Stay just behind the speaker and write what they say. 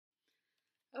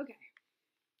Okay.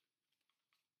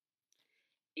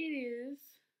 It is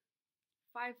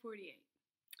 5:48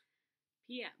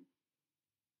 p.m.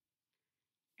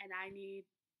 and I need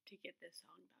to get this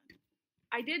song done.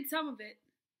 I did some of it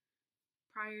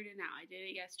prior to now. I did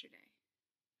it yesterday,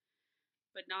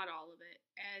 but not all of it.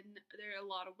 And there a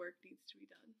lot of work needs to be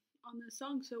done on this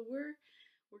song. So we're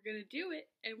gonna do it,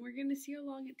 and we're gonna see how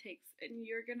long it takes. And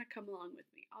you're gonna come along with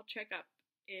me. I'll check up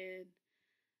in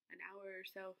an hour or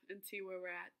so and see where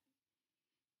we're at.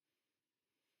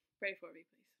 Pray for me,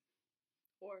 please.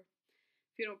 Or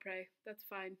if you don't pray, that's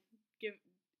fine.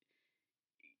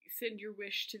 Send your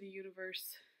wish to the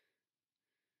universe.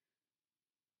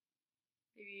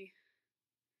 Maybe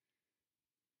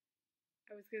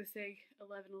I was gonna say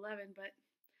 11:11, but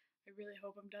I really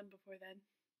hope I'm done before then.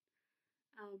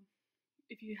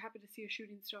 If you happen to see a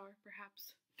shooting star,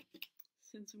 perhaps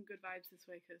send some good vibes this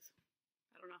way, because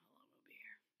I don't know how long we'll be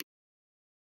here.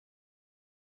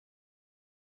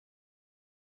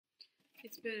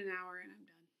 It's been an hour and I'm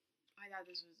done. I thought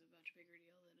this was a much bigger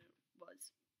deal than it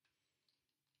was.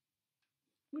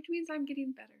 Which means I'm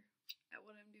getting better at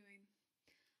what I'm doing.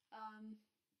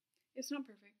 It's not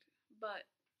perfect, but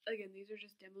again, these are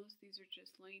just demos. These are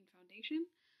just laying foundation.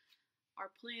 Our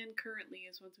plan currently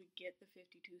is once we get the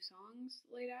 52 songs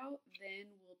laid out, then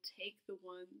we'll take the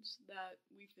ones that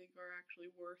we think are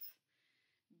actually worth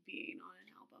being on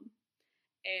an album,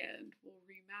 and we'll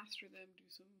remaster them, do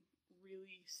some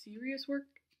really serious work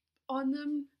on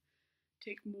them,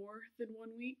 take more than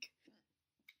 1 week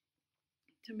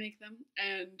to make them,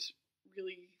 and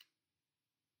really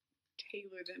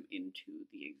tailor them into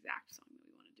the exact song that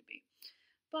we want it to be.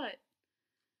 But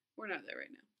we're not there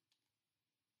right now.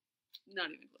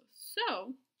 Not even close.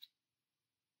 So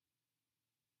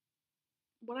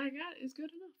what I got is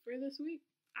good enough for this week.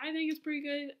 I think it's pretty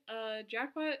good.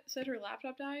 Jackpot said her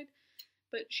laptop died,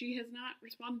 but she has not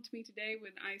responded to me today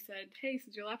when I said, hey,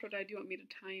 since your laptop died, do you want me to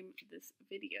time this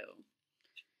video?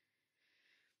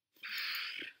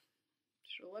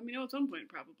 She'll let me know at some point,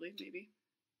 probably, maybe,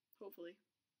 hopefully.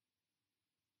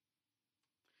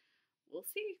 We'll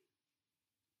see.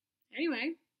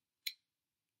 Anyway,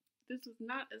 this was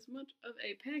not as much of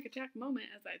a panic attack moment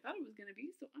as I thought it was going to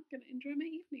be, so I'm going to enjoy my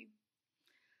evening.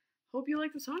 Hope you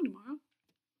like the song tomorrow.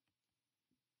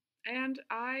 And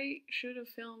I should have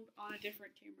filmed on a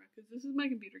different camera, because this is my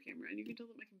computer camera, and you can tell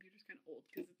that my computer's kind of old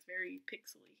because it's very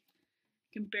pixely. I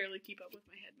can barely keep up with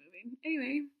my head moving.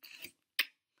 Anyway,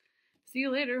 see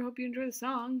you later. Hope you enjoy the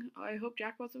song. I hope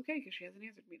Jackpot's okay, because she hasn't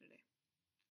answered me today.